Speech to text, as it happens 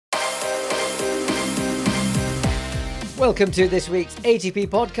Welcome to this week's ATP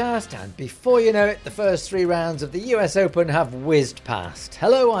Podcast, and before you know it, the first 3 rounds of the US Open have whizzed past.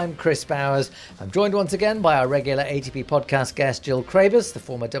 Hello, I'm Chris Bowers. I'm joined once again by our regular ATP Podcast guest, Jill Craybas, the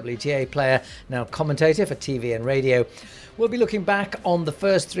former WTA player, now commentator for TV and radio. We'll be looking back on the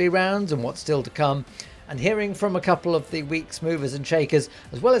first 3 rounds and what's still to come, and hearing from a couple of the week's movers and shakers,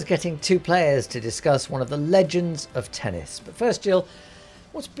 as well as getting 2 players to discuss one of the legends of tennis. But first, Jill,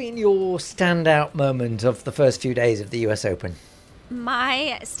 what's been your standout moment of the first few days of the US Open?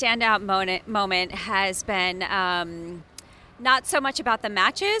 My standout moment has been not so much about the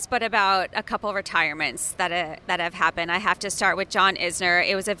matches, but about a couple of retirements that have happened. I have to start with John Isner.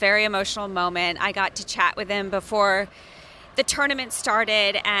 It was a very emotional moment. I got to chat with him before the tournament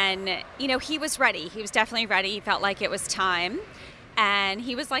started, and, he was ready. He was definitely ready. He felt like it was time. And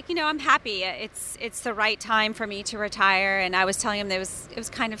he was like, I'm happy. It's the right time for me to retire. And I was telling him that it was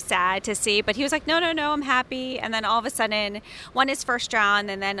kind of sad to see. But he was like, no, I'm happy. And then all of a sudden, won his first round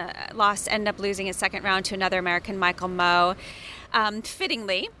and then ended up losing his second round to another American, Michael Mmoh,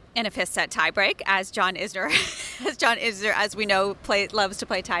 fittingly in a 5th set tiebreak, as John Isner, as we know, loves to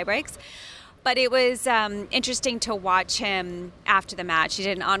play tiebreaks. But it was interesting to watch him after the match. He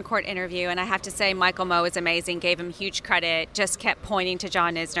did an on-court interview, and I have to say Michael Mmoh is amazing, gave him huge credit, just kept pointing to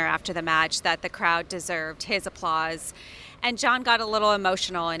John Isner after the match that the crowd deserved his applause. And John got a little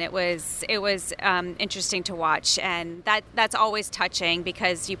emotional, and it was interesting to watch. And that's always touching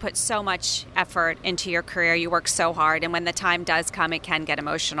because you put so much effort into your career. You work so hard, and when the time does come, it can get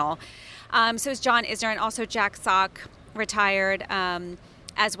emotional. So it's John Isner, and also Jack Sock retired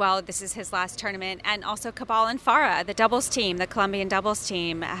as well. This is his last tournament. And also Cabal and Farah, the doubles team, the Colombian doubles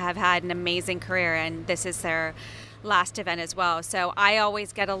team, have had an amazing career, and this is their last event as well. So I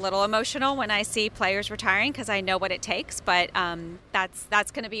always get a little emotional when I see players retiring because I know what it takes, but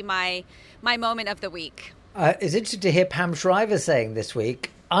that's going to be my moment of the week. It's interesting to hear Pam Shriver saying this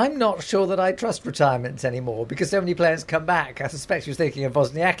week, I'm not sure that I trust retirements anymore because so many players come back. I suspect she was thinking of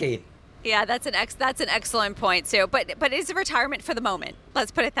Wozniacki. Yeah, that's an excellent point too. But it's a retirement for the moment. Let's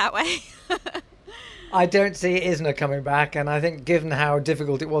put it that way. I don't see Isner coming back, and I think given how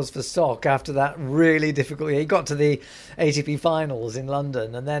difficult it was for Sock after that really difficult year, he got to the ATP finals in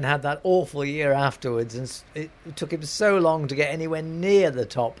London and then had that awful year afterwards, and it took him so long to get anywhere near the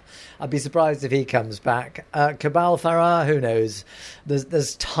top. I'd be surprised if he comes back. Cabal Farah, who knows?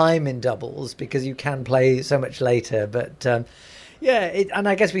 There's time in doubles because you can play so much later, but and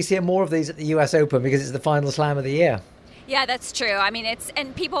I guess we see more of these at the US Open because it's the final slam of the year. Yeah, that's true. I mean,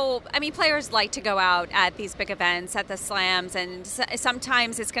 players like to go out at these big events, at the slams, and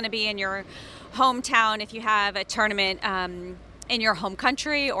sometimes it's going to be in your hometown if you have a tournament in your home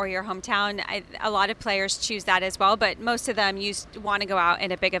country or your hometown. A lot of players choose that as well, but most of them want to go out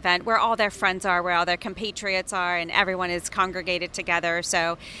in a big event where all their friends are, where all their compatriots are, and everyone is congregated together.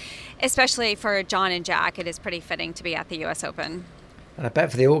 So especially for John and Jack, it is pretty fitting to be at the US Open. And I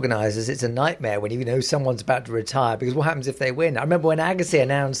bet for the organisers, it's a nightmare when you know someone's about to retire, because what happens if they win? I remember when Agassi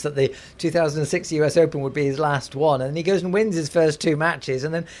announced that the 2006 US Open would be his last one, and he goes and wins his first 2 matches,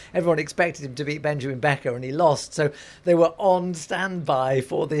 and then everyone expected him to beat Benjamin Becker, and he lost. So they were on standby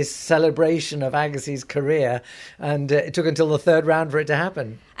for this celebration of Agassi's career, and it took until the 3rd round for it to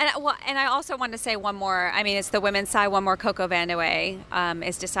happen. And I also want to say one more. I mean, it's the women's side. One more. Coco Vandeweghe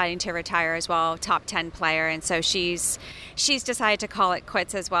is deciding to retire as well, top 10 player, and so she's decided to call it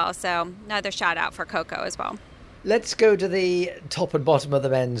quits as well. So another shout out for Coco as well. Let's go to the top and bottom of the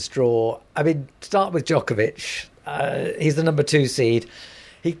men's draw. I mean, start with Djokovic. He's the number 2 seed.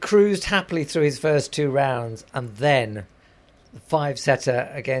 He cruised happily through his first 2 rounds, and then the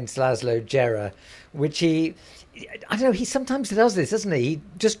 5-setter against Laslo Djere, which he sometimes does this, doesn't he? He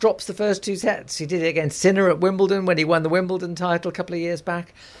just drops the first 2 sets. He did it against Sinner at Wimbledon when he won the Wimbledon title a couple of years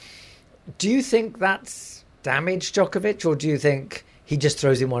back. Do you think that's damaged Djokovic, or do you think he just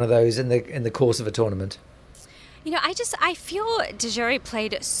throws in one of those in the course of a tournament? I feel Djere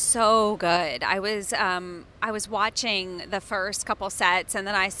played so good. I was watching the first couple sets, and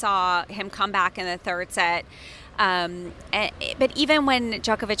then I saw him come back in the 3rd set. But even when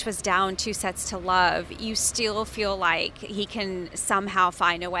Djokovic was down 2 sets to love, you still feel like he can somehow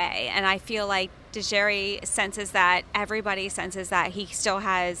find a way. And I feel like Djere senses that, everybody senses that he still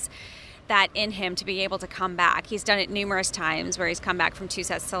has that in him to be able to come back. He's done it numerous times where he's come back from 2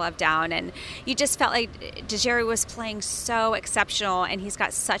 sets to love down, and you just felt like Djere was playing so exceptional, and he's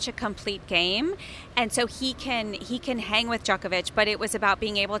got such a complete game, and so he can hang with Djokovic, but it was about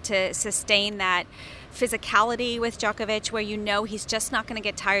being able to sustain that physicality with Djokovic where he's just not going to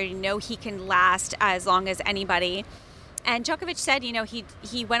get tired. He can last as long as anybody. And Djokovic said,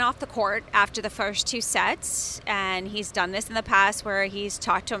 he went off the court after the first 2 sets, and he's done this in the past where he's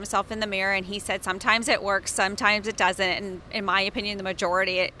talked to himself in the mirror, and he said sometimes it works, sometimes it doesn't. And in my opinion, the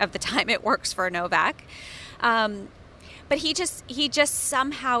majority of the time it works for Novak. But he just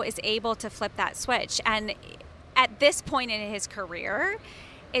somehow is able to flip that switch. And at this point in his career,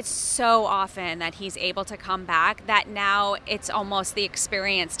 it's so often that he's able to come back that now it's almost the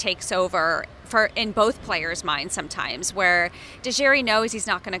experience takes over in both players' minds sometimes, where Dejiri knows he's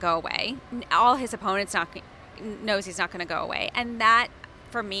not going to go away. All his opponents knows he's not going to go away. And that,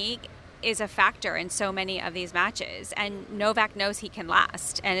 for me, is a factor in so many of these matches. And Novak knows he can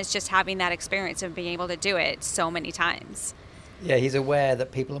last. And it's just having that experience of being able to do it so many times. Yeah, he's aware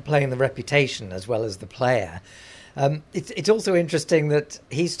that people are playing the reputation as well as the player. It's also interesting that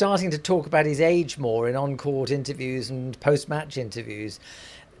he's starting to talk about his age more in on-court interviews and post-match interviews.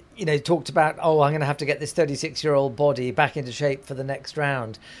 Talked about, I'm going to have to get this 36-year-old body back into shape for the next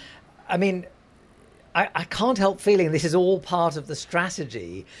round. I mean, I can't help feeling this is all part of the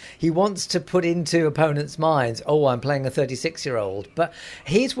strategy. He wants to put into opponents' minds, I'm playing a 36-year-old. But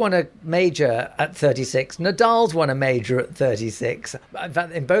he's won a major at 36. Nadal's won a major at 36. In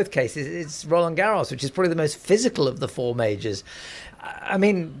fact, in both cases, it's Roland Garros, which is probably the most physical of the 4 majors. I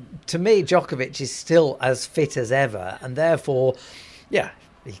mean, to me, Djokovic is still as fit as ever. And therefore,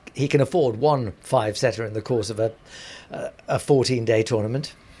 he can afford one 5-setter in the course of a 14-day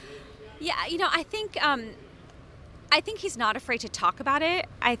tournament. Yeah, I think he's not afraid to talk about it.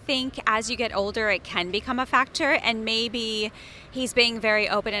 I think as you get older, it can become a factor, and maybe he's being very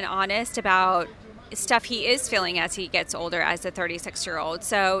open and honest about stuff he is feeling as he gets older as a 36-year-old.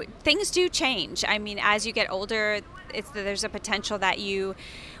 So things do change. I mean, as you get older, there's a potential that you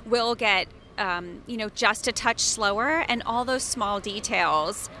will get just a touch slower, and all those small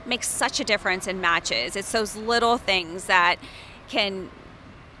details make such a difference in matches. It's those little things that can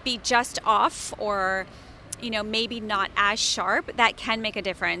be just off or, maybe not as sharp that can make a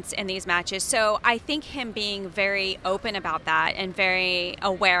difference in these matches. So I think him being very open about that and very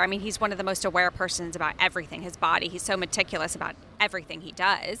aware. I mean, he's one of the most aware persons about everything, his body. He's so meticulous about everything he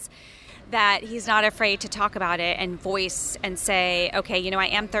does that he's not afraid to talk about it and voice and say, okay, I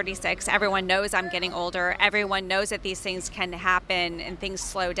am 36. Everyone knows I'm getting older. Everyone knows that these things can happen and things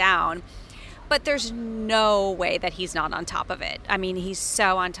slow down. But there's no way that he's not on top of it. I mean, he's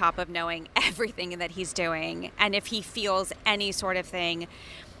so on top of knowing everything that he's doing. And if he feels any sort of thing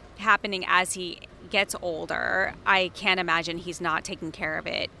happening as he gets older, I can't imagine he's not taking care of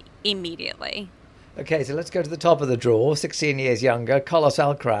it immediately. Okay, so let's go to the top of the draw. 16 years younger, Carlos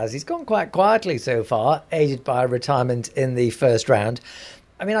Alcaraz. He's gone quite quietly so far, aided by a retirement in the first round.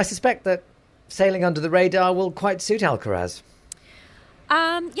 I mean, I suspect that sailing under the radar will quite suit Alcaraz.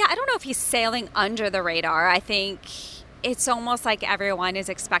 I don't know if he's sailing under the radar. I think it's almost like everyone is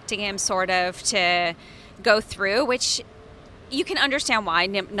expecting him sort of to go through, which you can understand why.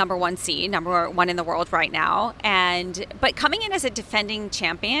 Number 1 seed, number 1 in the world right now. But coming in as a defending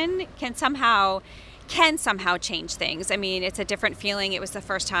champion can somehow change things. I mean, it's a different feeling. It was the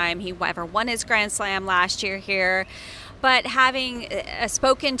first time he ever won his Grand Slam last year here. But having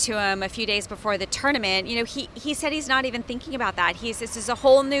spoken to him a few days before the tournament, he said he's not even thinking about that. This is a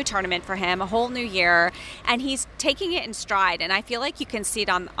whole new tournament for him, a whole new year, and he's taking it in stride. And I feel like you can see it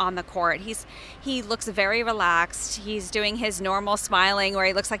on the court. He looks very relaxed. He's doing his normal smiling where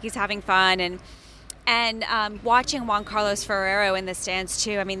he looks like he's having fun. And watching Juan Carlos Ferrero in the stands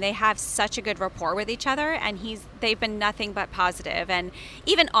too, I mean, they have such a good rapport with each other, and they've been nothing but positive. And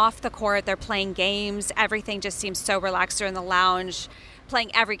even off the court, they're playing games. Everything just seems so relaxed. They're in the lounge,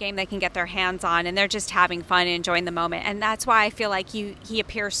 playing every game they can get their hands on, and they're just having fun and enjoying the moment. And that's why I feel like he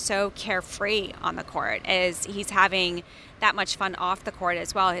appears so carefree on the court, as he's having that much fun off the court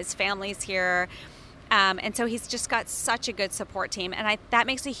as well. His family's here. And so he's just got such a good support team. And that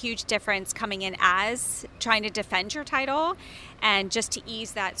makes a huge difference coming in as trying to defend your title and just to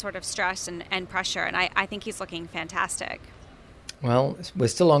ease that sort of stress and pressure. And I think he's looking fantastic. Well, we're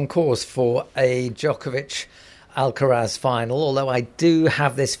still on course for a Djokovic-Alcaraz final, although I do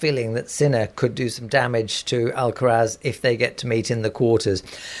have this feeling that Sinner could do some damage to Alcaraz if they get to meet in the quarters.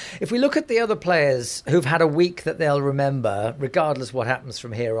 If we look at the other players who've had a week that they'll remember, regardless what happens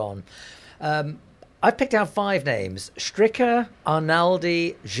from here on, I've picked out 5 names: Stricker,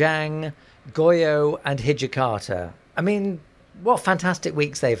 Arnaldi, Zhang, Goyo and Hijikata. I mean, what fantastic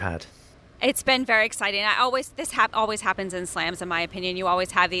weeks they've had. It's been very exciting. This always happens in slams, in my opinion. You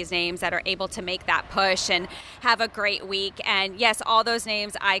always have these names that are able to make that push and have a great week. And yes, all those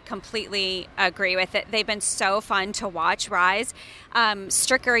names, I completely agree with it. They've been so fun to watch rise.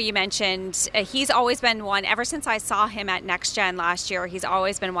 Stricker, you mentioned, he's always been one, ever since I saw him at Next Gen last year, he's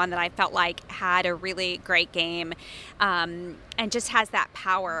always been one that I felt like had a really great game and just has that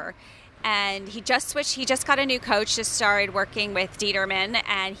power. And he just got a new coach, just started working with Dieterman,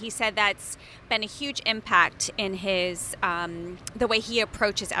 and he said that's been a huge impact in his the way he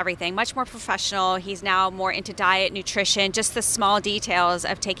approaches everything. Much more professional. He's now more into diet, nutrition, just the small details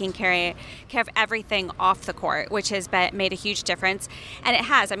of taking care of everything off the court, which has made a huge difference. And it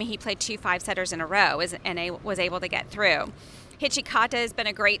has. I mean, he played 2 5-setters in a row and was able to get through. Hichikata has been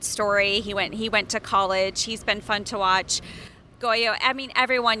a great story. He went to college. He's been fun to watch. Goyo, I mean,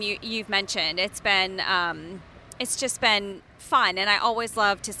 everyone you've mentioned, it's just been fun, and I always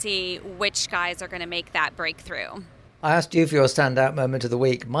love to see which guys are going to make that breakthrough. I asked you for your standout moment of the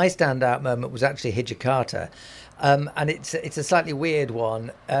week. My standout moment was actually Hijikata, and it's a slightly weird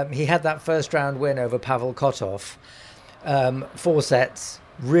one. He had that first round win over Pavel Kotov, 4 sets,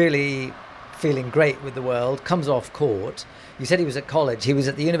 really feeling great with the world, comes off court. You said he was at college. He was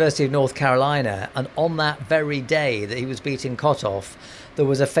at the University of North Carolina, and on that very day that he was beating Kotov, there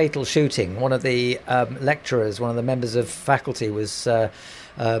was a fatal shooting. One of the lecturers, one of the members of faculty, was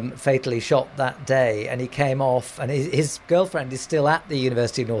fatally shot that day, and he came off, and his girlfriend is still at the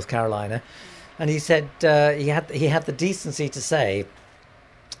University of North Carolina, and he said he had the decency to say,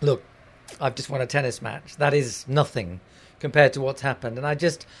 "Look, I've just won a tennis match. That is nothing compared to what's happened." And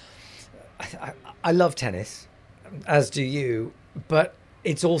I love tennis, as do you, but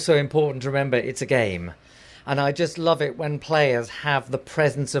it's also important to remember it's a game. And I just love it when players have the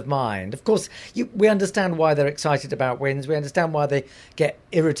presence of mind. Of course, we understand why they're excited about wins. We understand why they get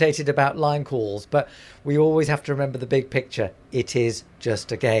irritated about line calls. But we always have to remember the big picture. It is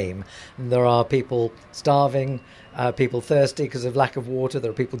just a game. And there are people starving, people thirsty because of lack of water.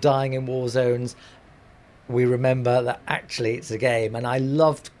 There are people dying in war zones. We remember that actually it's a game. And I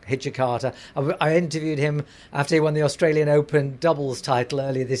loved Hijikata. I interviewed him after he won the Australian Open doubles title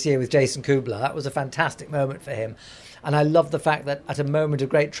earlier this year with Jason Kubler. That was a fantastic moment for him. And I love the fact that at a moment of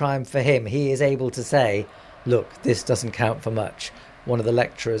great triumph for him, he is able to say, look, this doesn't count for much. One of the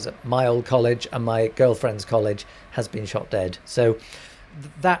lecturers at my old college and my girlfriend's college has been shot dead. So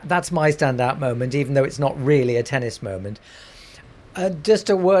that's my standout moment, even though it's not really a tennis moment. Just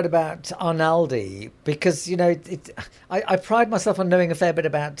a word about Arnaldi, because, you know, I pride myself on knowing a fair bit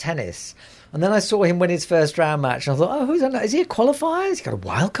about tennis. And then I saw him win his first round match, and I thought, oh, who's Arnaldi? Is he a qualifier? Has he got a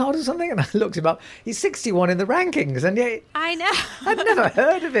wild card or something? And I looked him up. He's 61 in the rankings, and yet I know. I'd never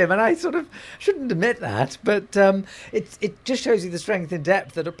heard of him, and I sort of shouldn't admit that. But it just shows you the strength and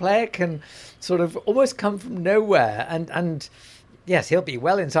depth that a player can sort of almost come from nowhere. And yes, he'll be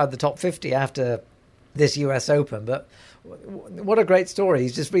well inside the top 50 after this US Open, but what a great story.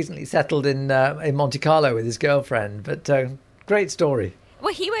 He's just recently settled in Monte Carlo with his girlfriend, but great story.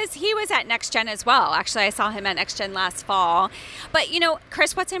 Well, he was at Next Gen as well. Actually, I saw him at Next Gen last fall. But, you know,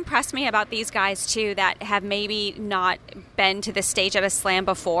 Chris, what's impressed me about these guys, too, that have maybe not been to this stage of a slam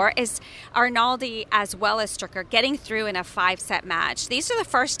before is Arnaldi as well as Stricker getting through in a 5-set match. These are the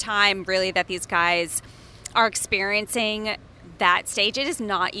first time, really, that these guys are experiencing that stage. It is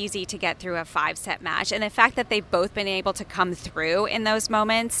not easy to get through a 5-set match, and the fact that they've both been able to come through in those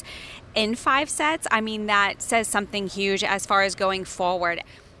moments in 5 sets, I mean, that says something huge as far as going forward.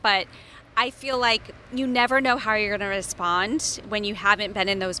 But I feel like you never know how you're going to respond when you haven't been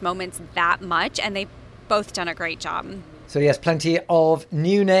in those moments that much, and they've both done a great job. So yes, plenty of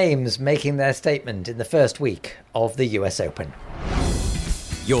new names making their statement in the first week of the US Open.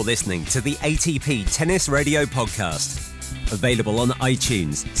 You're listening to the ATP Tennis Radio Podcast. Available on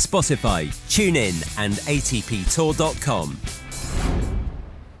iTunes, Spotify, TuneIn and atptour.com.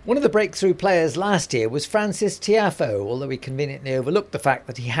 One of the breakthrough players last year was Frances Tiafoe, although we conveniently overlooked the fact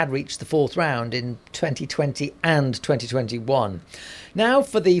that he had reached the 4th round in 2020 and 2021. Now,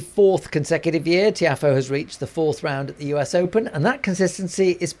 for the 4th consecutive year, Tiafoe has reached the 4th round at the US Open, and that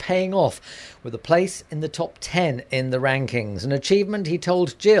consistency is paying off with a place in the top 10 in the rankings, an achievement he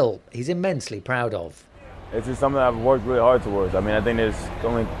told Jill he's immensely proud of. It's just something I've worked really hard towards. I mean, I think there's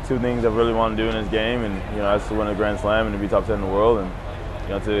only 2 things I really want to do in this game, and that's to win a Grand Slam and to be top 10 in the world, and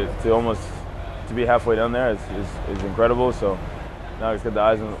to be halfway down there is incredible. So now I just got the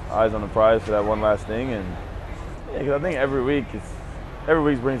eyes on the prize for that one last thing, and because I think every week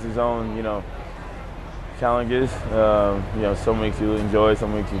brings its own challenges. Some weeks you enjoy,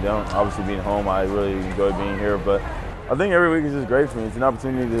 some weeks you don't. Obviously, being home, I really enjoy being here, but I think every week is just great for me. It's an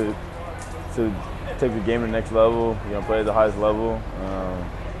opportunity to take the game to the next level, play at the highest level,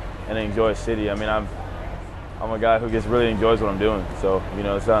 and enjoy City. I mean, I'm a guy who just really enjoys what I'm doing. So,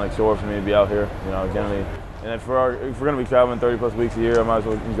 it's not a chore for me to be out here, generally. And if we're going to be traveling 30-plus weeks a year, I might as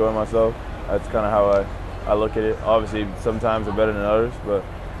well enjoy myself. That's kind of how I look at it. Obviously, sometimes they're better than others, but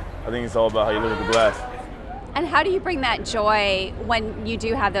I think it's all about how you look at the glass. And how do you bring that joy when you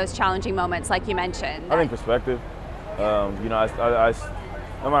do have those challenging moments like you mentioned? I think perspective. I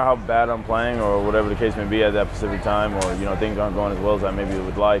no matter how bad I'm playing or whatever the case may be at that specific time, or things aren't going as well as I maybe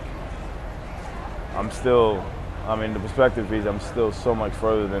would like, the perspective piece, I'm still so much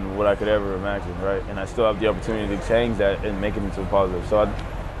further than what I could ever imagine, right? And I still have the opportunity to change that and make it into a positive. So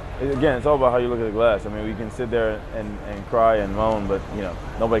again, it's all about how you look at the glass. I mean, we can sit there and cry and moan, but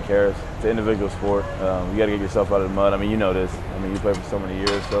nobody cares. It's an individual sport. You got to get yourself out of the mud. I mean, you know this. I mean, you played for so many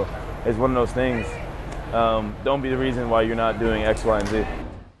years, so it's one of those things. Don't be the reason why you're not doing X, Y, and Z.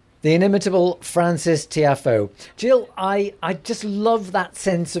 The inimitable Francis TIAFOE. Jill, I just love that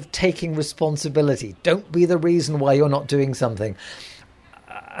sense of taking responsibility. Don't be the reason why you're not doing something.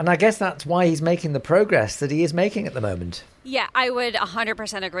 And I guess that's why he's making the progress that he is making at the moment. Yeah, I would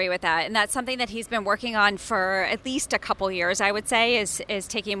 100% agree with that. And that's something that he's been working on for at least a couple years, I would say, is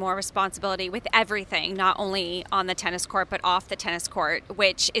taking more responsibility with everything, not only on the tennis court, but off the tennis court,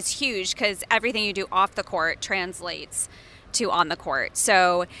 which is huge because everything you do off the court translates to on the court.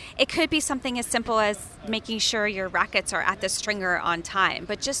 So it could be something as simple as making sure your rackets are at the stringer on time,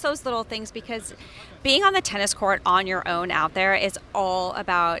 but just those little things, because being on the tennis court on your own out there is all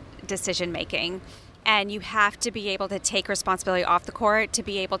about decision making. And you have to be able to take responsibility off the court to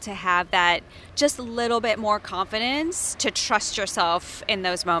be able to have that just a little bit more confidence to trust yourself in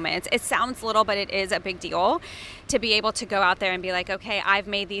those moments. It sounds little, but it is a big deal to be able to go out there and be like, okay, I've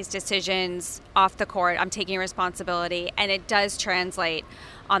made these decisions off the court. I'm taking responsibility, and it does translate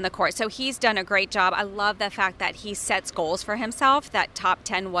on the court. So he's done a great job. I love the fact that he sets goals for himself. That top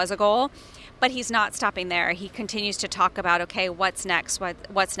 10 was a goal, but he's not stopping there. He continues to talk about, okay, what's next?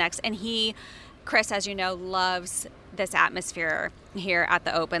 What's next? And Chris, as you know, loves this atmosphere here at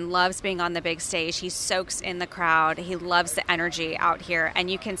the Open, loves being on the big stage. He soaks in the crowd. He loves the energy out here, and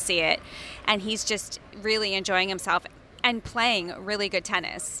you can see it. And he's just really enjoying himself and playing really good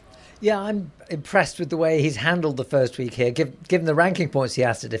tennis. Yeah, I'm impressed with the way he's handled the first week here, given the ranking points he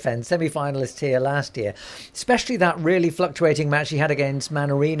has to defend. Semi-finalist here last year, especially that really fluctuating match he had against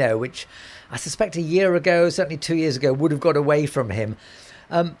Mannarino, which I suspect a year ago, certainly 2 years ago, would have got away from him.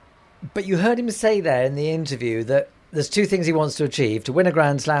 But you heard him say there in the interview that there's two things he wants to achieve: to win a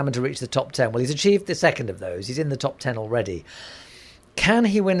Grand Slam and to reach the top 10. Well, he's achieved the second of those. He's in the top 10 already. Can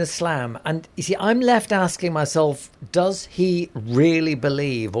he win a slam? And you see, I'm left asking myself, does he really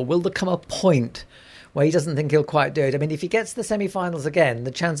believe, or will there come a point where he doesn't think he'll quite do it? I mean, if he gets the semi-finals again, the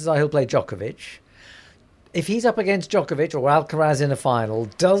chances are he'll play Djokovic. If he's up against Djokovic or Alcaraz in a final,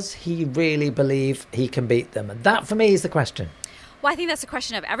 does he really believe he can beat them? And that, for me, is the question. Well, I think that's a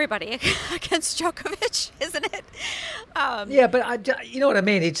question of everybody against Djokovic, isn't it? Yeah, but you know what I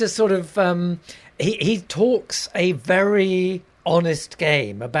mean? It's just sort of, he talks a very honest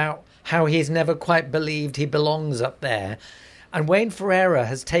game about how he's never quite believed he belongs up there. And Wayne Ferreira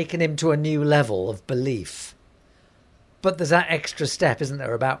has taken him to a new level of belief. But there's that extra step, isn't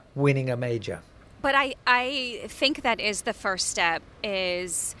there, about winning a major? But I think that is the first step,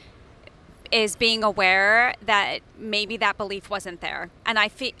 is being aware that maybe that belief wasn't there. And I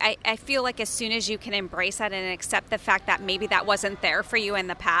feel like as soon as you can embrace that and accept the fact that maybe that wasn't there for you in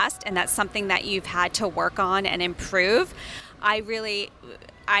the past, and that's something that you've had to work on and improve,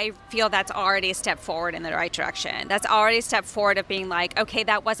 I feel that's already a step forward in the right direction. That's already a step forward of being like, okay,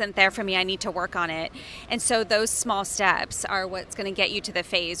 that wasn't there for me. I need to work on it. And so those small steps are what's going to get you to the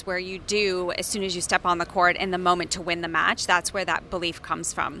phase where you do, as soon as you step on the court in the moment to win the match, that's where that belief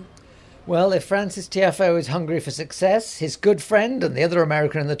comes from. Well, if Francis TIAFOE is hungry for success, his good friend and the other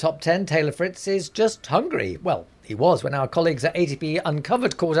American in the top 10, Taylor Fritz, is just hungry. Well, he was when our colleagues at ATP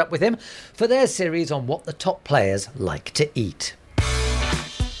Uncovered caught up with him for their series on what the top players like to eat.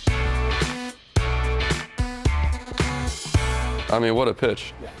 I mean, what a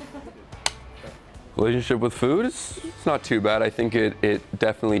pitch. Relationship with food, it's not too bad. I think it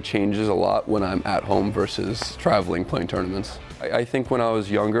definitely changes a lot when I'm at home versus traveling, playing tournaments. I think when I was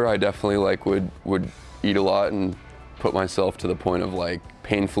younger, I definitely would eat a lot and put myself to the point of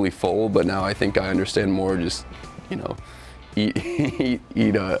painfully full, but now I think I understand more, just, eat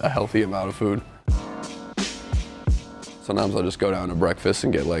a healthy amount of food. Sometimes I'll just go down to breakfast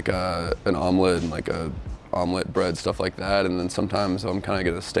and get an omelet and a omelet bread, stuff like that, and then sometimes I'm kind of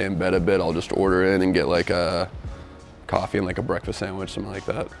gonna stay in bed a bit, I'll just order in and get a coffee and a breakfast sandwich, something like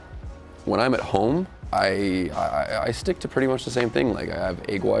that. When I'm at home, I stick to pretty much the same thing. Like I have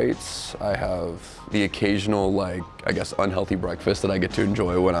egg whites, I have the occasional like I guess unhealthy breakfast that I get to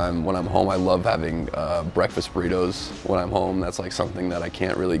enjoy when I'm home. I love having breakfast burritos when I'm home. That's like something that I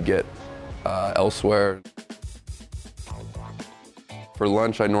can't really get elsewhere. For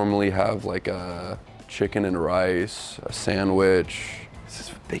lunch, I normally have like a chicken and rice, a sandwich. There's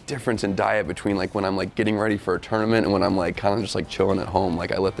a big difference in diet between like when I'm like getting ready for a tournament and when I'm like kind of just like chilling at home.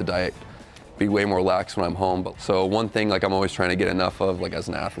 Like I let the diet be way more lax when I'm home. But so one thing like I'm always trying to get enough of like as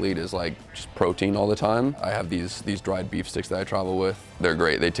an athlete is like just protein all the time. I have these dried beef sticks that I travel with. They're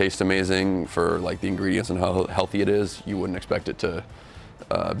great. They taste amazing for like the ingredients and how healthy it is. You wouldn't expect it to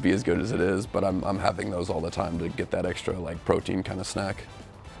be as good as it is, but I'm having those all the time to get that extra like protein kind of snack.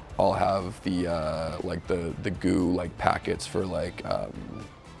 I'll have the like the goo like packets for like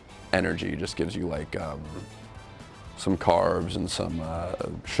energy. Just gives you like some carbs and some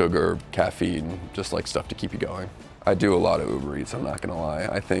sugar, caffeine, just like stuff to keep you going. I do a lot of Uber Eats, I'm not gonna lie.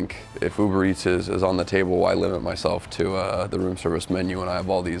 I think if Uber Eats is on the table, why limit myself to the room service menu when I have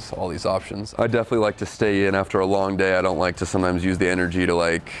all these options? I definitely like to stay in after a long day. I don't like to sometimes use the energy to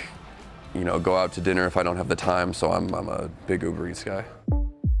like, you know, go out to dinner if I don't have the time, so I'm a big Uber Eats guy.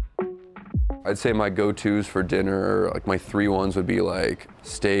 I'd say my go-tos for dinner, like my 3 ones would be like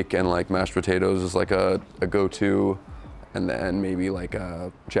steak and like mashed potatoes is like a go-to. And then maybe like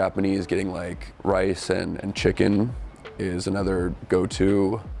Japanese getting like rice and chicken is another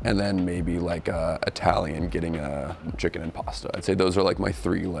go-to. And then maybe like Italian getting chicken and pasta. I'd say those are like my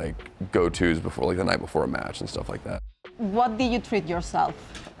 3 like go-tos before like the night before a match and stuff like that. What do you treat yourself?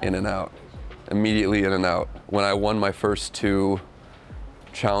 In-N-Out, immediately In-N-Out. When I won my first 2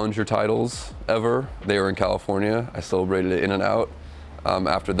 challenger titles ever, they were in California. I celebrated it In-N-Out.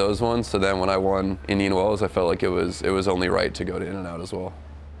 After those ones, so then when I won Indian Wells, I felt like it was only right to go to In-N-Out as well.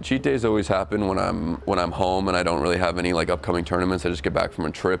 Cheat days always happen when I'm home and I don't really have any like upcoming tournaments. I just get back from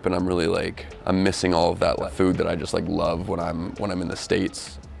a trip and I'm really like I'm missing all of that like, food that I just like love when I'm in the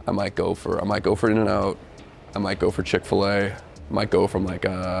States. I might go for In-N-Out. I might go for Chick-fil-A. I might go for like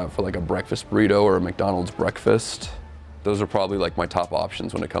a breakfast burrito or a McDonald's breakfast. Those are probably like my top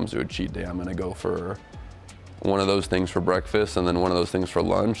options when it comes to a cheat day. I'm gonna go for one of those things for breakfast and then one of those things for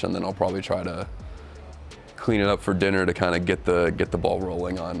lunch, and then I'll probably try to clean it up for dinner to kind of get the ball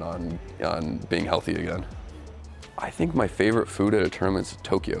rolling on being healthy again. I think my favorite food at a tournament is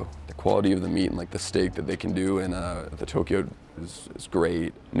Tokyo. The quality of the meat and like the steak that they can do in the Tokyo is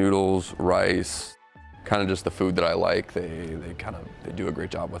great. Noodles, rice, kind of just the food that I like. They do a great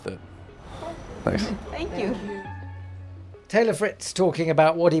job with it. Thanks. Thank you. Taylor Fritz talking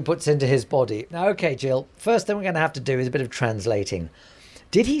about what he puts into his body. Now, okay, Jill, first thing we're going to have to do is a bit of translating.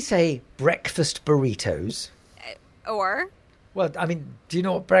 Did he say breakfast burritos? Or? Well, I mean, do you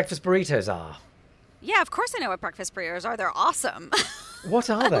know what breakfast burritos are? Yeah, of course I know what breakfast burritos are. They're awesome. What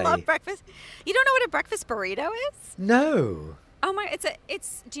are they? I love breakfast. You don't know what a breakfast burrito is? No. Oh my,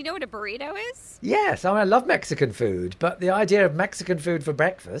 do you know what a burrito is? Yes, I love Mexican food, but the idea of Mexican food for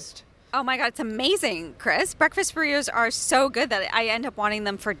breakfast... Oh my God, it's amazing, Chris. Breakfast burritos are so good that I end up wanting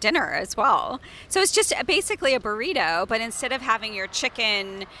them for dinner as well. So it's just basically a burrito, but instead of having your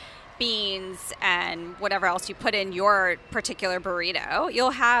chicken, beans, and whatever else you put in your particular burrito,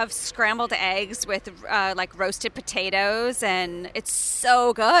 you'll have scrambled eggs with like roasted potatoes, and it's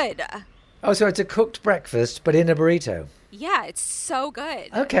so good. Oh, so it's a cooked breakfast, but in a burrito. Yeah, it's so good.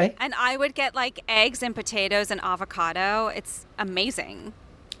 Okay. And I would get like eggs and potatoes and avocado. It's amazing.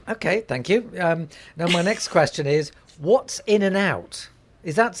 Okay, thank you. Now, my next question is, what's In-N-Out?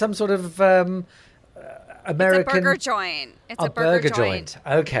 Is that some sort of American... It's a burger joint. It's a burger joint.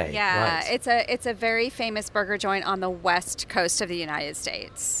 Okay, yeah, right. it's a very famous burger joint on the west coast of the United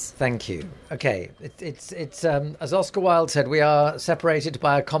States. Thank you. Okay, it's as Oscar Wilde said, we are separated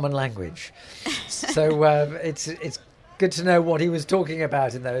by a common language. So it's good to know what he was talking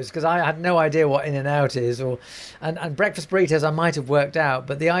about in those, because I had no idea what In-N-Out is, and breakfast burritos I might have worked out,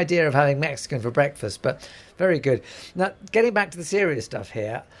 but the idea of having Mexican for breakfast, but very good. Now, getting back to the serious stuff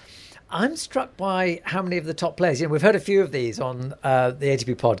here, I'm struck by how many of the top players, we've heard a few of these on the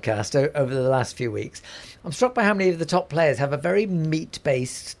ATP podcast over the last few weeks. I'm struck by how many of the top players have a very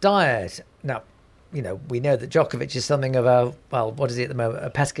meat-based diet. Now, we know that Djokovic is something of what is he at the moment? A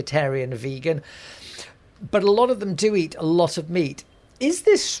pescatarian, a vegan. But a lot of them do eat a lot of meat. Is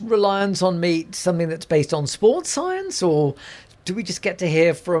this reliance on meat something that's based on sports science, or do we just get to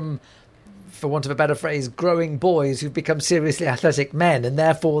hear from, for want of a better phrase, growing boys who've become seriously athletic men, and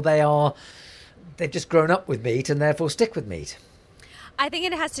therefore they've just grown up with meat and therefore stick with meat? I think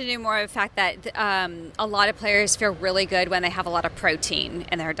it has to do more with the fact that a lot of players feel really good when they have a lot of protein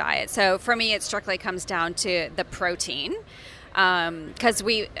in their diet. So for me, it strictly comes down to the protein. Because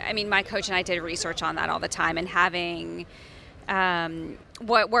my coach and I did research on that all the time, and having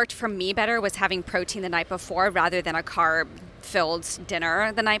what worked for me better was having protein the night before rather than a carb-filled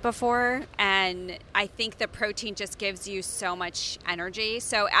dinner the night before. And I think the protein just gives you so much energy.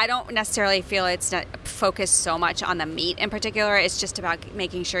 So I don't necessarily feel it's not focused so much on the meat in particular. It's just about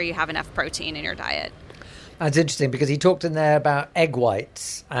making sure you have enough protein in your diet. That's interesting because he talked in there about egg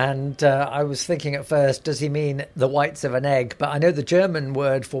whites, and I was thinking at first, does he mean the whites of an egg? But I know the German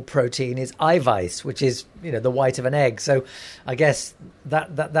word for protein is Eiweiß, which is, the white of an egg. So I guess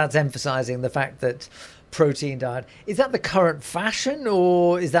that's emphasizing the fact that protein diet, is that the current fashion,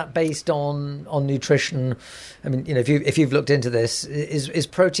 or is that based on nutrition? I mean, if you've looked into this, is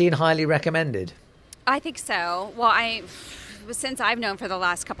protein highly recommended? I think so. Well, since I've known for the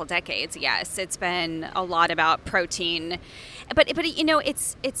last couple decades, yes, it's been a lot about protein, but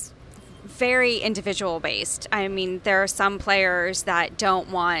it's very individual based. I mean, there are some players that don't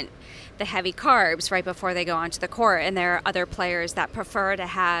want the heavy carbs right before they go onto the court, and there are other players that prefer to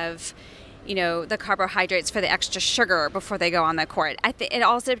have the carbohydrates for the extra sugar before they go on the court. I think it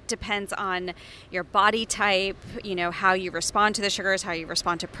also depends on your body type, how you respond to the sugars, how you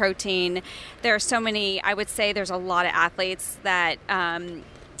respond to protein. There are so many, I would say there's a lot of athletes that,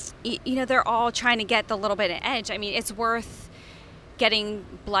 they're all trying to get the little bit of edge. I mean, it's worth getting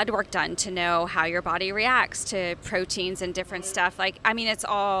blood work done to know how your body reacts to proteins and different stuff. It's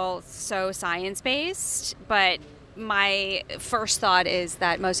all so science-based, but my first thought is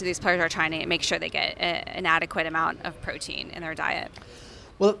that most of these players are trying to make sure they get an adequate amount of protein in their diet.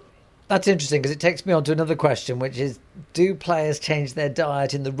 Well, that's interesting because it takes me on to another question, which is, do players change their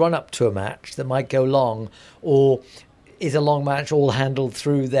diet in the run-up to a match that might go long, or is a long match all handled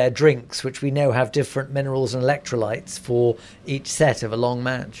through their drinks, which we know have different minerals and electrolytes for each set of a long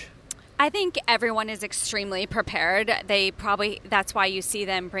match? I think everyone is extremely prepared. That's why you see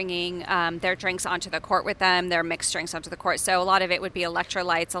them bringing their drinks onto the court with them, their mixed drinks onto the court. So a lot of it would be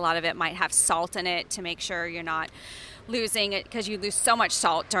electrolytes. A lot of it might have salt in it to make sure you're not losing it, because you lose so much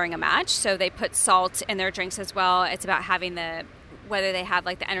salt during a match. So they put salt in their drinks as well. It's about having whether they have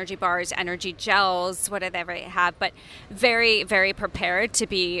like the energy bars, energy gels, whatever they have, but very, very prepared to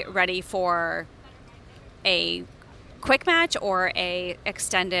be ready for a quick match or a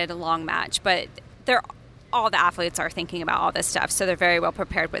extended long match. But all the athletes are thinking about all this stuff, so they're very well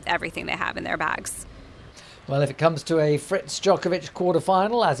prepared with everything they have in their bags. Well, if it comes to a FRITZ Djokovic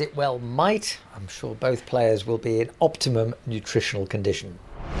quarterfinal, as it well might, I'm sure both players will be in optimum nutritional condition.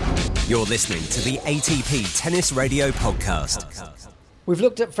 You're listening to the ATP Tennis Radio Podcast. We've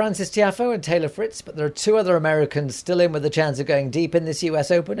looked at Frances Tiafoe and Taylor Fritz, but there are two other Americans still in with a chance of going deep in this US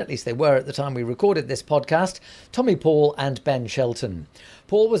Open. At least they were at the time we recorded this podcast. Tommy Paul and Ben Shelton.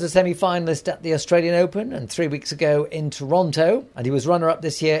 Paul was a semi-finalist at the Australian Open and 3 weeks ago in Toronto, and he was runner-up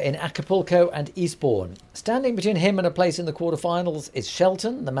this year in Acapulco and Eastbourne. Standing between him and a place in the quarterfinals is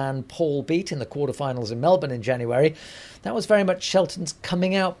Shelton, the man Paul beat in the quarterfinals in Melbourne in January. That was very much Shelton's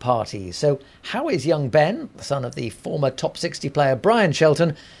coming out party. So how is young Ben, the son of the former top 60 player Brian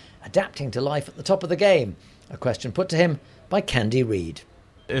Shelton, adapting to life at the top of the game? A question put to him by Candy Reid.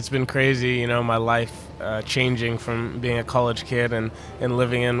 It's been crazy, my life changing from being a college kid and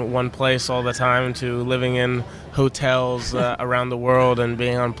living in one place all the time to living in hotels around the world and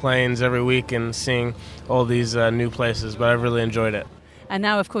being on planes every week and seeing all these new places. But I've really enjoyed it. And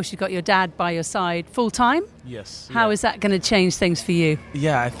now, of course, you've got your dad by your side full-time? Yes. How is that going to change things for you?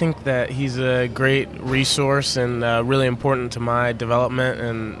 Yeah, I think that he's a great resource and really important to my development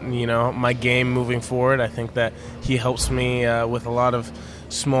and, my game moving forward. I think that he helps me with a lot of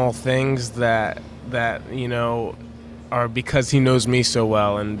small things that are because he knows me so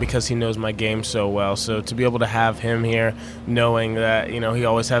well and because he knows my game so well. So to be able to have him here, knowing that he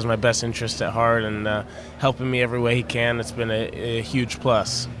always has my best interest at heart and helping me every way he can, it's been a huge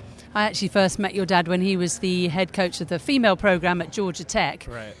plus. I actually first met your dad when he was the head coach of the female program at Georgia Tech.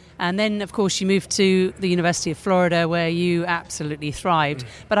 Right. And then, of course, you moved to the University of Florida, where you absolutely thrived.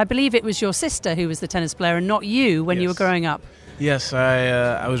 But I believe it was your sister who was the tennis player and not you when you were growing up. Yes,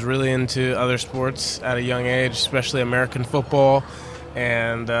 I was really into other sports at a young age, especially American football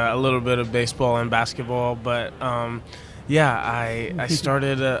and a little bit of baseball and basketball. But I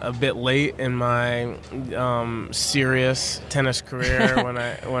started a bit late in my serious tennis career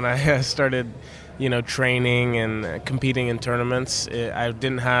when I started, training and competing in tournaments. I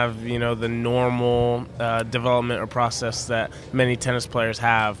didn't have, the normal development or process that many tennis players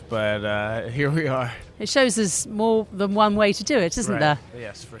have. But here we are. It shows there's more than one way to do it, isn't there?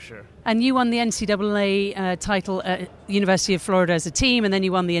 Yes, for sure. And you won the NCAA title at University of Florida as a team, and then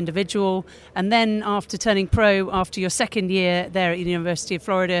you won the individual. And then after turning pro, after your second year there at the University of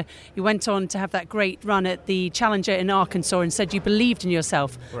Florida, you went on to have that great run at the Challenger in Arkansas and said you believed in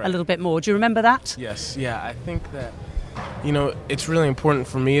yourself a little bit more. Do you remember that? Yes, yeah. I think that, it's really important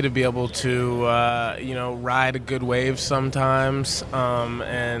for me to be able to, ride a good wave sometimes.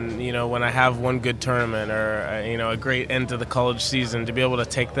 And, when I have one good tournament or, a great end to the college season, to be able to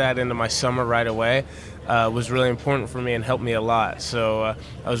take that into my summer right away was really important for me and helped me a lot. So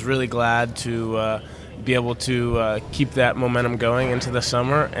I was really glad to be able to keep that momentum going into the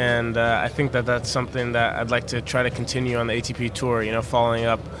summer. And I think that that's something that I'd like to try to continue on the ATP Tour, following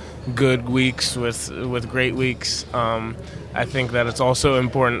up good weeks with great weeks. I think that it's also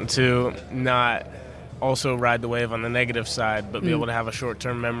important to not also ride the wave on the negative side, but be able to have a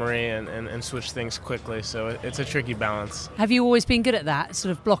short-term memory and switch things quickly. So it's a tricky balance. Have you always been good at that,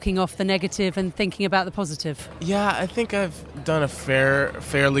 sort of blocking off the negative and thinking about the positive? Yeah, I think I've done a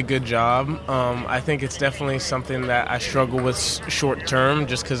fairly good job. I think it's definitely something that I struggle with short-term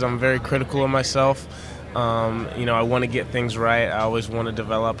just because I'm very critical of myself. I want to get things right. I always want to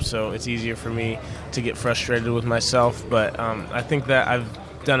develop, so it's easier for me to get frustrated with myself. But I think that I've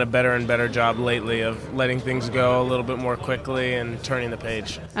done a better and better job lately of letting things go a little bit more quickly and turning the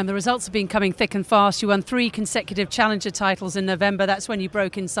page. And the results have been coming thick and fast. You won 3 consecutive Challenger titles in November. That's when you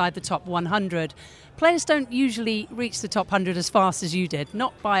broke inside the top 100. Players don't usually reach the top 100 as fast as you did,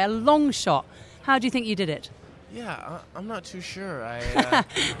 not by a long shot. How do you think you did it? Yeah, I'm not too sure. I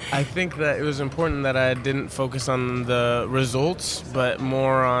think that it was important that I didn't focus on the results, but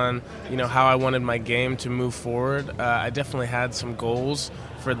more on, how I wanted my game to move forward. I definitely had some goals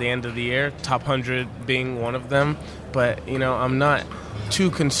for the end of the year, top 100 being one of them. But, I'm not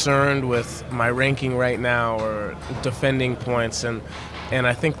too concerned with my ranking right now or defending points. And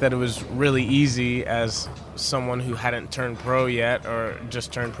I think that it was really easy as someone who hadn't turned pro yet or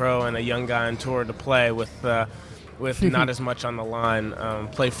just turned pro and a young guy on tour to play with not as much on the line,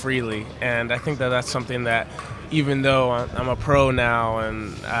 play freely. And I think that that's something that, even though I'm a pro now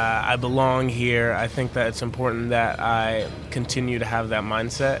and I belong here, I think that it's important that I continue to have that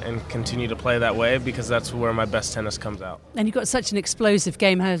mindset and continue to play that way, because that's where my best tennis comes out. And you've got such an explosive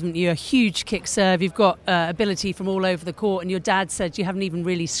game, haven't you? A huge kick serve. You've got ability from all over the court, and your dad said you haven't even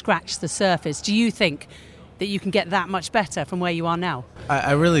really scratched the surface. Do you think that you can get that much better from where you are now?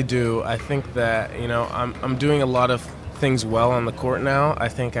 I really do. I think that, I'm doing a lot of things well on the court now. I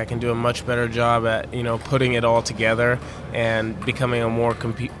think I can do a much better job at, putting it all together and becoming a more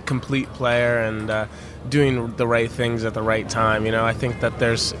complete player and doing the right things at the right time. I think that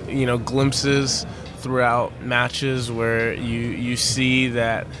there's, glimpses throughout matches where you see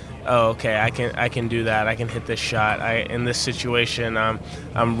that, oh, okay, I can do that. I can hit this shot. In this situation,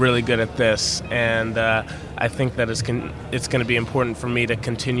 I'm really good at this, and I think that it's going to be important for me to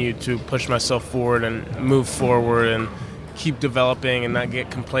continue to push myself forward and move forward and keep developing and not get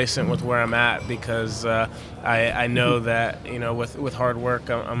complacent with where I'm at, because I know that with hard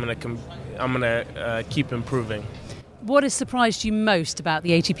work I'm gonna keep improving. What has surprised you most about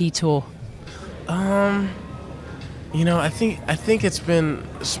the ATP Tour? I think it's been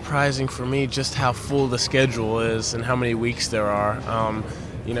surprising for me just how full the schedule is and how many weeks there are.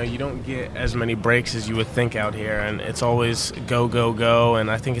 You don't get as many breaks as you would think out here, and it's always go, go, go.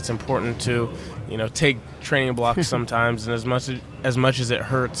 And I think it's important to, take training blocks sometimes, and as much as it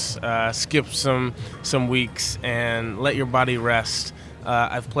hurts, skip some weeks and let your body rest.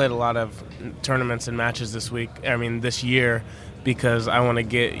 I've played a lot of tournaments and matches this year, because I want to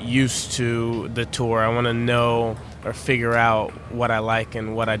get used to the tour. I want to know or figure out what I like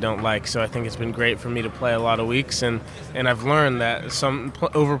and what I don't like. So I think it's been great for me to play a lot of weeks, and I've learned that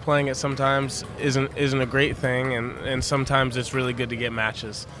overplaying it sometimes isn't a great thing, and sometimes it's really good to get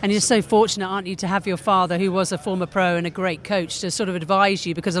matches. And you're so fortunate, aren't you, to have your father, who was a former pro and a great coach, to sort of advise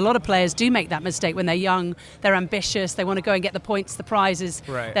you, because a lot of players do make that mistake when they're young. They're ambitious, they want to go and get the points, the prizes.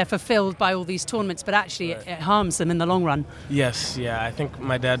 Right. They're fulfilled by all these tournaments, but actually it harms them in the long run. Yes, yeah. I think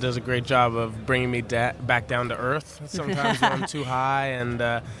my dad does a great job of bringing me back down to earth sometimes when I'm too high, and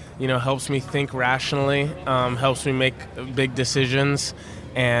helps me think rationally, helps me make big decisions.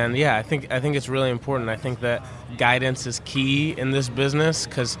 And yeah, I think it's really important. I think that guidance is key in this business,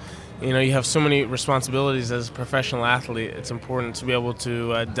 because you have so many responsibilities as a professional athlete. It's important to be able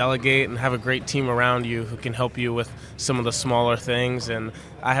to delegate and have a great team around you who can help you with some of the smaller things, and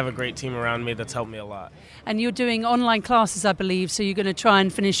I have a great team around me that's helped me a lot. And you're doing online classes, I believe, so you're going to try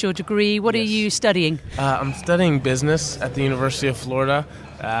and finish your degree. What are you studying? I'm studying business at the University of Florida.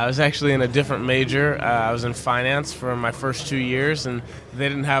 I was actually in a different major. I was in finance for my first 2 years, and they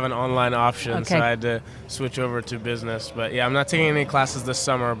didn't have an online option, so I had to switch over to business. But yeah, I'm not taking any classes this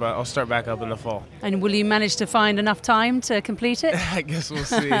summer, but I'll start back up in the fall. And will you manage to find enough time to complete it? I guess we'll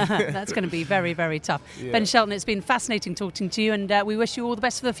see. That's going to be very, very tough. Yeah. Ben Shelton, it's been fascinating talking to you, and we wish you all the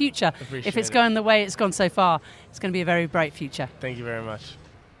best for the future. If it's going the way it's gone so far, it's going to be a very bright future. Thank you very much.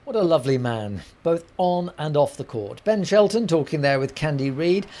 What a lovely man, both on and off the court. Ben Shelton talking there with Candy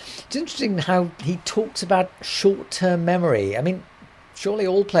Reid. It's interesting how he talks about short-term memory. I mean, surely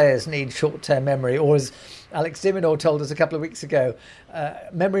all players need short-term memory, or as Alex Diminor told us a couple of weeks ago,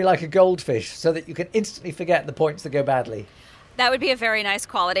 memory like a goldfish, so that you can instantly forget the points that go badly. That would be a very nice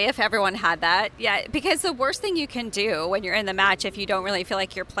quality if everyone had that. Yeah, because the worst thing you can do when you're in the match, if you don't really feel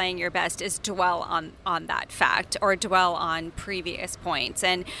like you're playing your best, is dwell on that fact or dwell on previous points.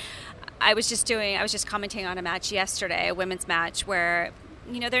 And I was just commenting on a match yesterday, a women's match, where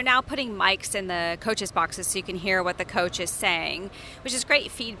they're now putting mics in the coaches' boxes so you can hear what the coach is saying, which is great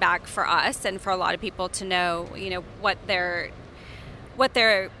feedback for us and for a lot of people to know, what their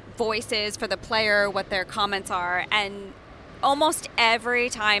voice is for the player, what their comments are. And almost every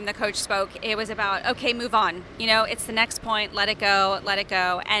time the coach spoke, it was about, okay, move on. It's the next point, let it go.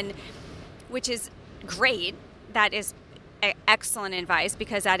 And which is great. That is excellent advice,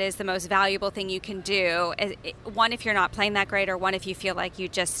 because that is the most valuable thing you can do. One, if you're not playing that great, or one, if you feel like you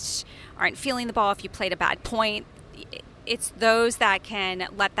just aren't feeling the ball, if you played a bad point. It's those that can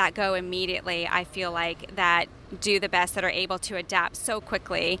let that go immediately, I feel like, that do the best, that are able to adapt so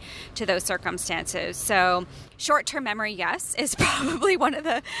quickly to those circumstances. So short-term memory, yes, is probably one of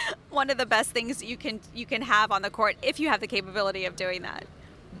the best things you can have on the court if you have the capability of doing that.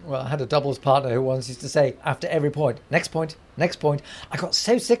 Well, I had a doubles partner who once used to say after every point, next point. I got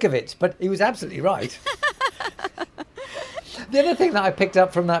so sick of it, but he was absolutely right. The other thing that I picked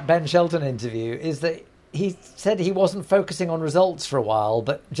up from that Ben Shelton interview is that he said he wasn't focusing on results for a while,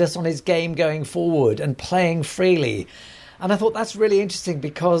 but just on his game going forward and playing freely. And I thought that's really interesting,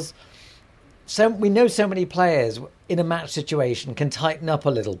 because we know so many players in a match situation can tighten up a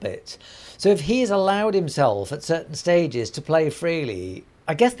little bit. So if he has allowed himself at certain stages to play freely,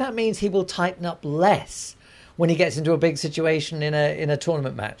 I guess that means he will tighten up less when he gets into a big situation in a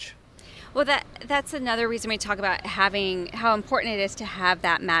tournament match. Well, that's another reason we talk about how important it is to have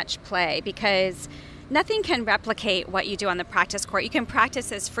that match play, because nothing can replicate what you do on the practice court. You can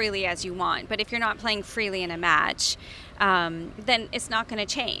practice as freely as you want, but if you're not playing freely in a match, then it's not going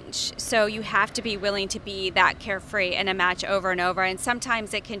to change. So you have to be willing to be that carefree in a match over and over. And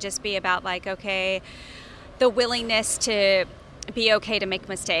sometimes it can just be about the willingness to be okay to make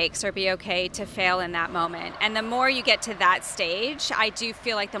mistakes or be okay to fail in that moment. And the more you get to that stage, I do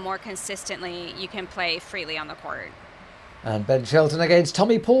feel like the more consistently you can play freely on the court. And Ben Shelton against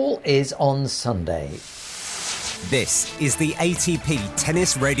Tommy Paul is on Sunday. This is the ATP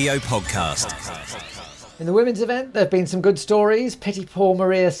Tennis Radio Podcast. In the women's event, there have been some good stories. Pity poor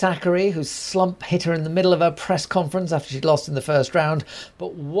Maria Sakkari, whose slump hit her in the middle of her press conference after she'd lost in the first round.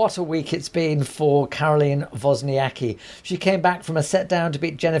 But what a week it's been for Caroline Wozniacki. She came back from a set down to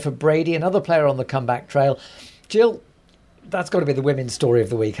beat Jennifer Brady, another player on the comeback trail. Jill, that's got to be the women's story of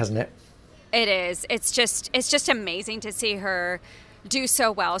the week, hasn't it? It is. It's just amazing to see her do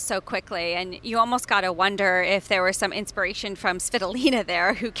so well so quickly, and you almost got to wonder if there was some inspiration from Svitolina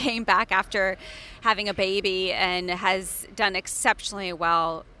there, who came back after having a baby and has done exceptionally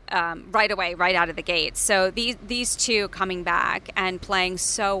well right away, right out of the gate. So these two coming back and playing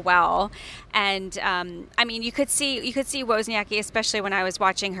so well, and you could see Wozniacki, especially when I was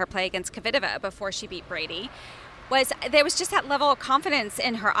watching her play against Kvitova before she beat Brady. There was just that level of confidence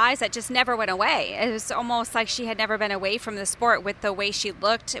in her eyes that just never went away. It was almost like she had never been away from the sport, with the way she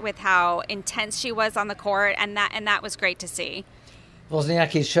looked, with how intense she was on the court, and that was great to see.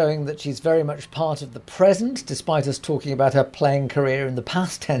 Wozniacki is showing that she's very much part of the present, despite us talking about her playing career in the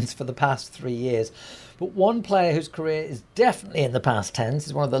past tense for the past 3 years. But one player whose career is definitely in the past tense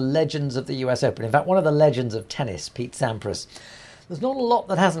is one of the legends of the US Open. In fact, one of the legends of tennis, Pete Sampras. There's not a lot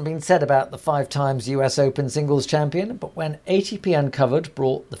that hasn't been said about the 5 times US Open singles champion, but when ATP Uncovered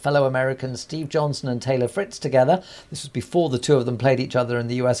brought the fellow Americans Steve Johnson and Taylor Fritz together, this was before the two of them played each other in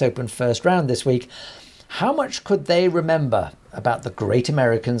the US Open first round this week, how much could they remember about the great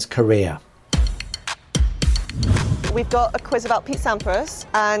American's career? We've got a quiz about Pete Sampras,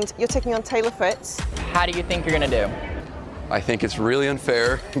 and you're taking on Taylor Fritz. How do you think you're going to do? I think it's really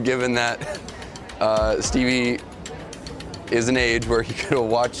unfair, given that Stevie is an age where he could have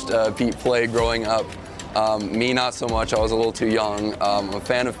watched Pete play growing up. Me, not so much. I was a little too young. I'm a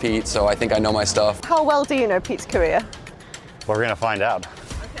fan of Pete, so I think I know my stuff. How well do you know Pete's career? We're going to find out.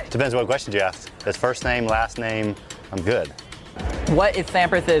 Okay. Depends what questions you ask. His first name, last name, I'm good. What is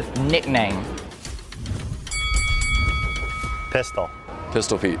Sampras' nickname? Pistol.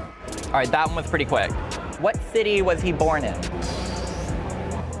 Pistol Pete. All right, that one was pretty quick. What city was he born in?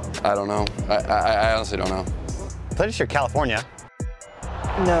 I don't know. I honestly don't know. Pretty sure California.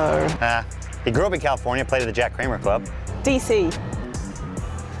 No. He grew up in California, played at the Jack Kramer Club. DC.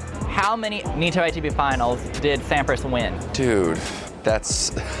 How many Nitto ATP finals did Sampras win? Dude,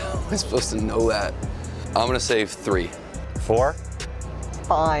 that's, how am I supposed to know that? I'm gonna say 3. 4.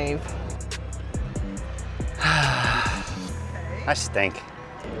 5. I stink.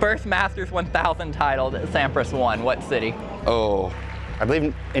 First Masters 1000 title that Sampras won, what city? Oh. I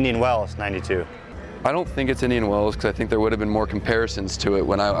believe Indian Wells, 92. I don't think it's Indian Wells because I think there would have been more comparisons to it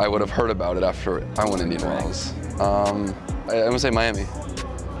when I would have heard about it after I won Indian Wells. I'm gonna say Miami.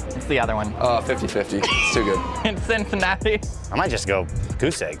 It's the other one. 50-50, it's too good. In Cincinnati. I might just go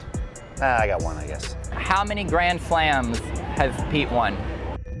goose egg. I got 1, I guess. How many Grand Slams has Pete won?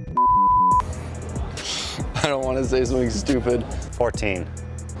 I don't want to say something stupid. 14.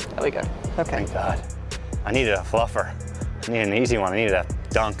 There we go. Okay. Thank God. I needed a fluffer. I needed an easy one. I needed a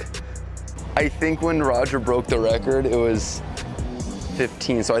dunk. I think when Roger broke the record, it was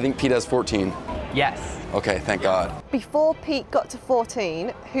 15, so I think Pete has 14. Yes. Okay, thank God. Before Pete got to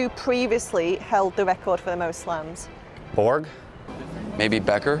 14, who previously held the record for the most slams? Borg? Maybe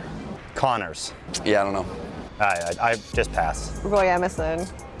Becker? Connors. Yeah, I don't know. I just pass. Roy Emerson.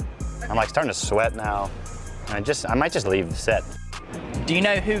 I'm like starting to sweat now. I might just leave the set. Do you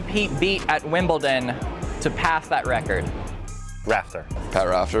know who Pete beat at Wimbledon to pass that record? Rafter. Pat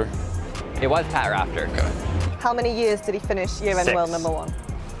Rafter? It was Pat Rafter. Okay. How many years did he finish year-end 6. world #1?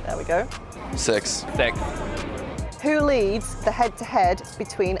 There we go. 6. 6. Who leads the head-to-head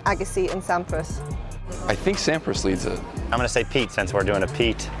between Agassi and Sampras? I think Sampras leads it. I'm gonna say Pete since we're doing a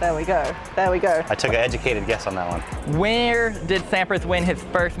Pete. There we go. There we go. I took an educated guess on that one. Where did Sampras win his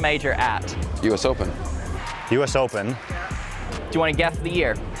first major at? US Open. US Open. Do you want to guess the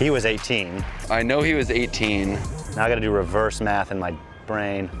year? He was 18. I know he was 18. Now I gotta do reverse math in my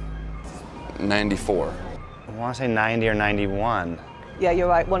brain. 94. I wanna say 90 or 91. Yeah, you're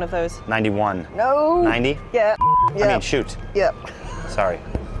right. One of those. 91. No. 90? Yeah. I mean, shoot. Yep. Sorry.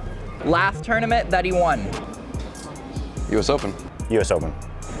 Last tournament that he won? US Open. US Open.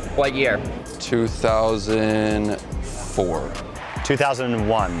 What year? 2004.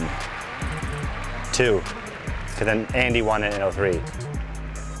 2001. 2. Because then Andy won it in 03.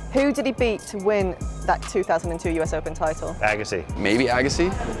 Who did he beat to win that 2002 US Open title? Agassi. Maybe Agassi?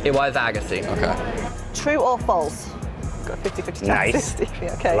 It was Agassi. Okay. True or false? Got 50-50 Nice. 50.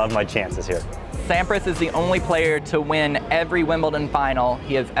 Okay. Love my chances here. Sampras is the only player to win every Wimbledon final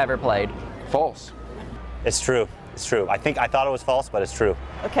he has ever played. False. It's true. It's true. I thought it was false, but it's true.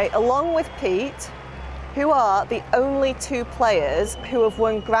 Okay, along with Pete, who are the only 2 players who have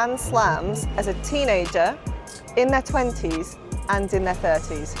won Grand Slams as a teenager, in their 20s, and in their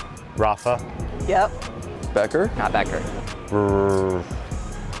 30s? Rafa. Yep. Becker? Not Becker.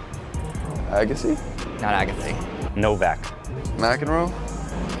 Agassi? Not Agassi. Novak. McEnroe?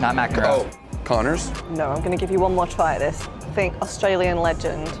 Not McEnroe. Oh, Connors? No, I'm going to give you one more try at this. Think Australian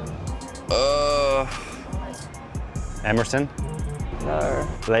legend. Emerson. No.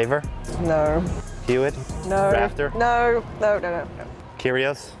 Laver. No. Hewitt. No. Rafter. No.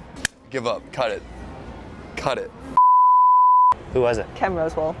 Kyrgios. Give up. Cut it. Cut it. Who was it? Ken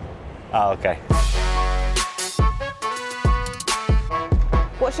Rosewall. Oh, okay.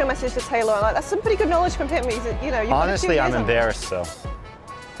 What's your message to Taylor? Like, that's some pretty good knowledge from him. He's, you know, you've got 2 Honestly, years I'm on. embarrassed, so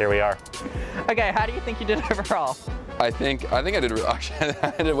here we are. Okay, how do you think you did overall? I think I did. Actually,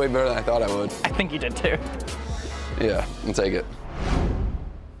 I did way better than I thought I would. I think you did too. Yeah, I'll take it.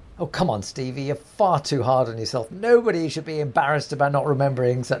 Oh, come on, Stevie. You're far too hard on yourself. Nobody should be embarrassed about not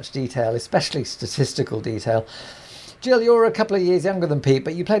remembering such detail, especially statistical detail. Jill, you're a couple of years younger than Pete,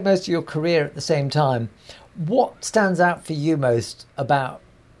 but you played most of your career at the same time. What stands out for you most about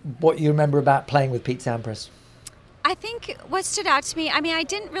what you remember about playing with Pete Sampras? I think what stood out to me, I mean, I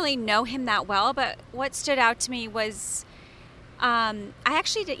didn't really know him that well, but what stood out to me was you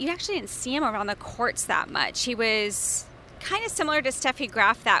actually didn't see him around the courts that much. He was kind of similar to Steffi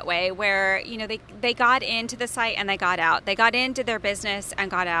Graf that way, where, you know, they got into the site and they got out. They got in, did their business and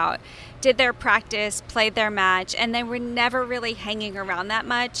got out, did their practice, played their match, and they were never really hanging around that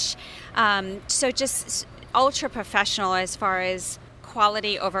much. So just ultra professional as far as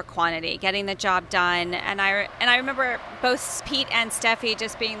quality over quantity, getting the job done. And I remember both Pete and Steffi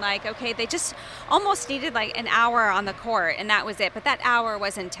just being like, okay, they just almost needed like an hour on the court, and that was it. But that hour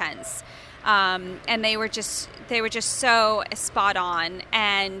was intense. And they were just so spot on.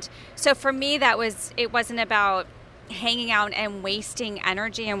 And so for me, it wasn't about hanging out and wasting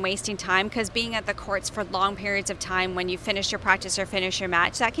energy and wasting time, because being at the courts for long periods of time when you finish your practice or finish your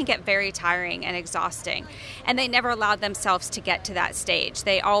match, that can get very tiring and exhausting. And they never allowed themselves to get to that stage.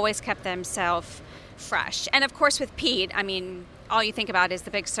 They always kept themselves fresh. And of course with Pete, I mean, all you think about is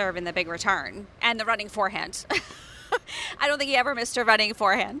the big serve and the big return and the running forehand. I don't think he ever missed a running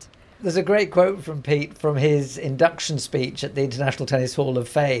forehand. There's a great quote from Pete from his induction speech at the International Tennis Hall of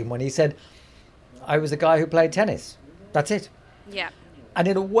Fame when he said, "I was a guy who played tennis. That's it." Yeah. And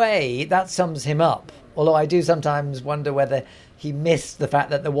in a way, that sums him up. Although I do sometimes wonder whether he missed the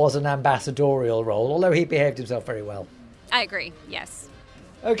fact that there was an ambassadorial role, although he behaved himself very well. I agree, yes.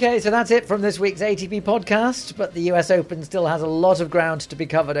 Okay, so that's it from this week's ATP podcast, but the US Open still has a lot of ground to be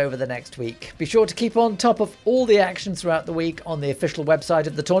covered over the next week. Be sure to keep on top of all the action throughout the week on the official website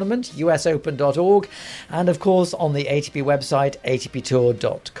of the tournament, usopen.org, and of course on the ATP website,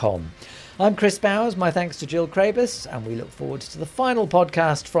 atptour.com. I'm Chris Bowers, my thanks to Jill Craybas, and we look forward to the final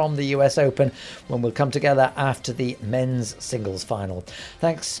podcast from the US Open when we'll come together after the men's singles final.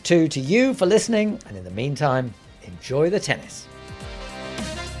 Thanks to you for listening, and in the meantime, enjoy the tennis.